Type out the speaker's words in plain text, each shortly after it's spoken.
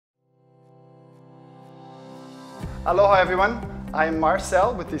Aloha everyone, I'm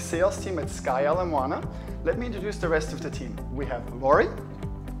Marcel with the sales team at Sky Ala Moana. Let me introduce the rest of the team. We have Lori,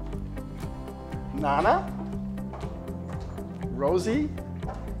 Nana, Rosie,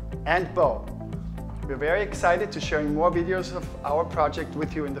 and Bo. We're very excited to sharing more videos of our project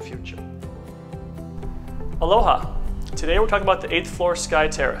with you in the future. Aloha! Today we're talking about the 8th floor Sky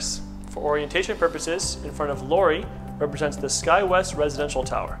Terrace. For orientation purposes, in front of Lori represents the Sky West Residential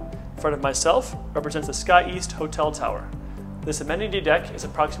Tower. In front of myself represents the Sky East Hotel Tower. This amenity deck is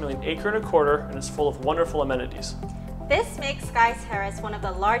approximately 1.25 acres and is full of wonderful amenities. This makes Sky Terrace one of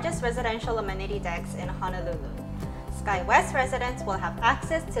the largest residential amenity decks in Honolulu. Sky West residents will have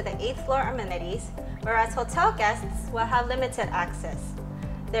access to the 8th floor amenities, whereas hotel guests will have limited access.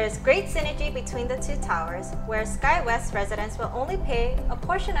 There is great synergy between the two towers, where Sky West residents will only pay a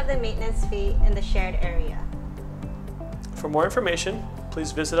portion of the maintenance fee in the shared area. For more information,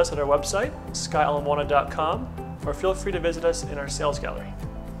 please visit us at our website, skyalamoana.com, or feel free to visit us in our sales gallery.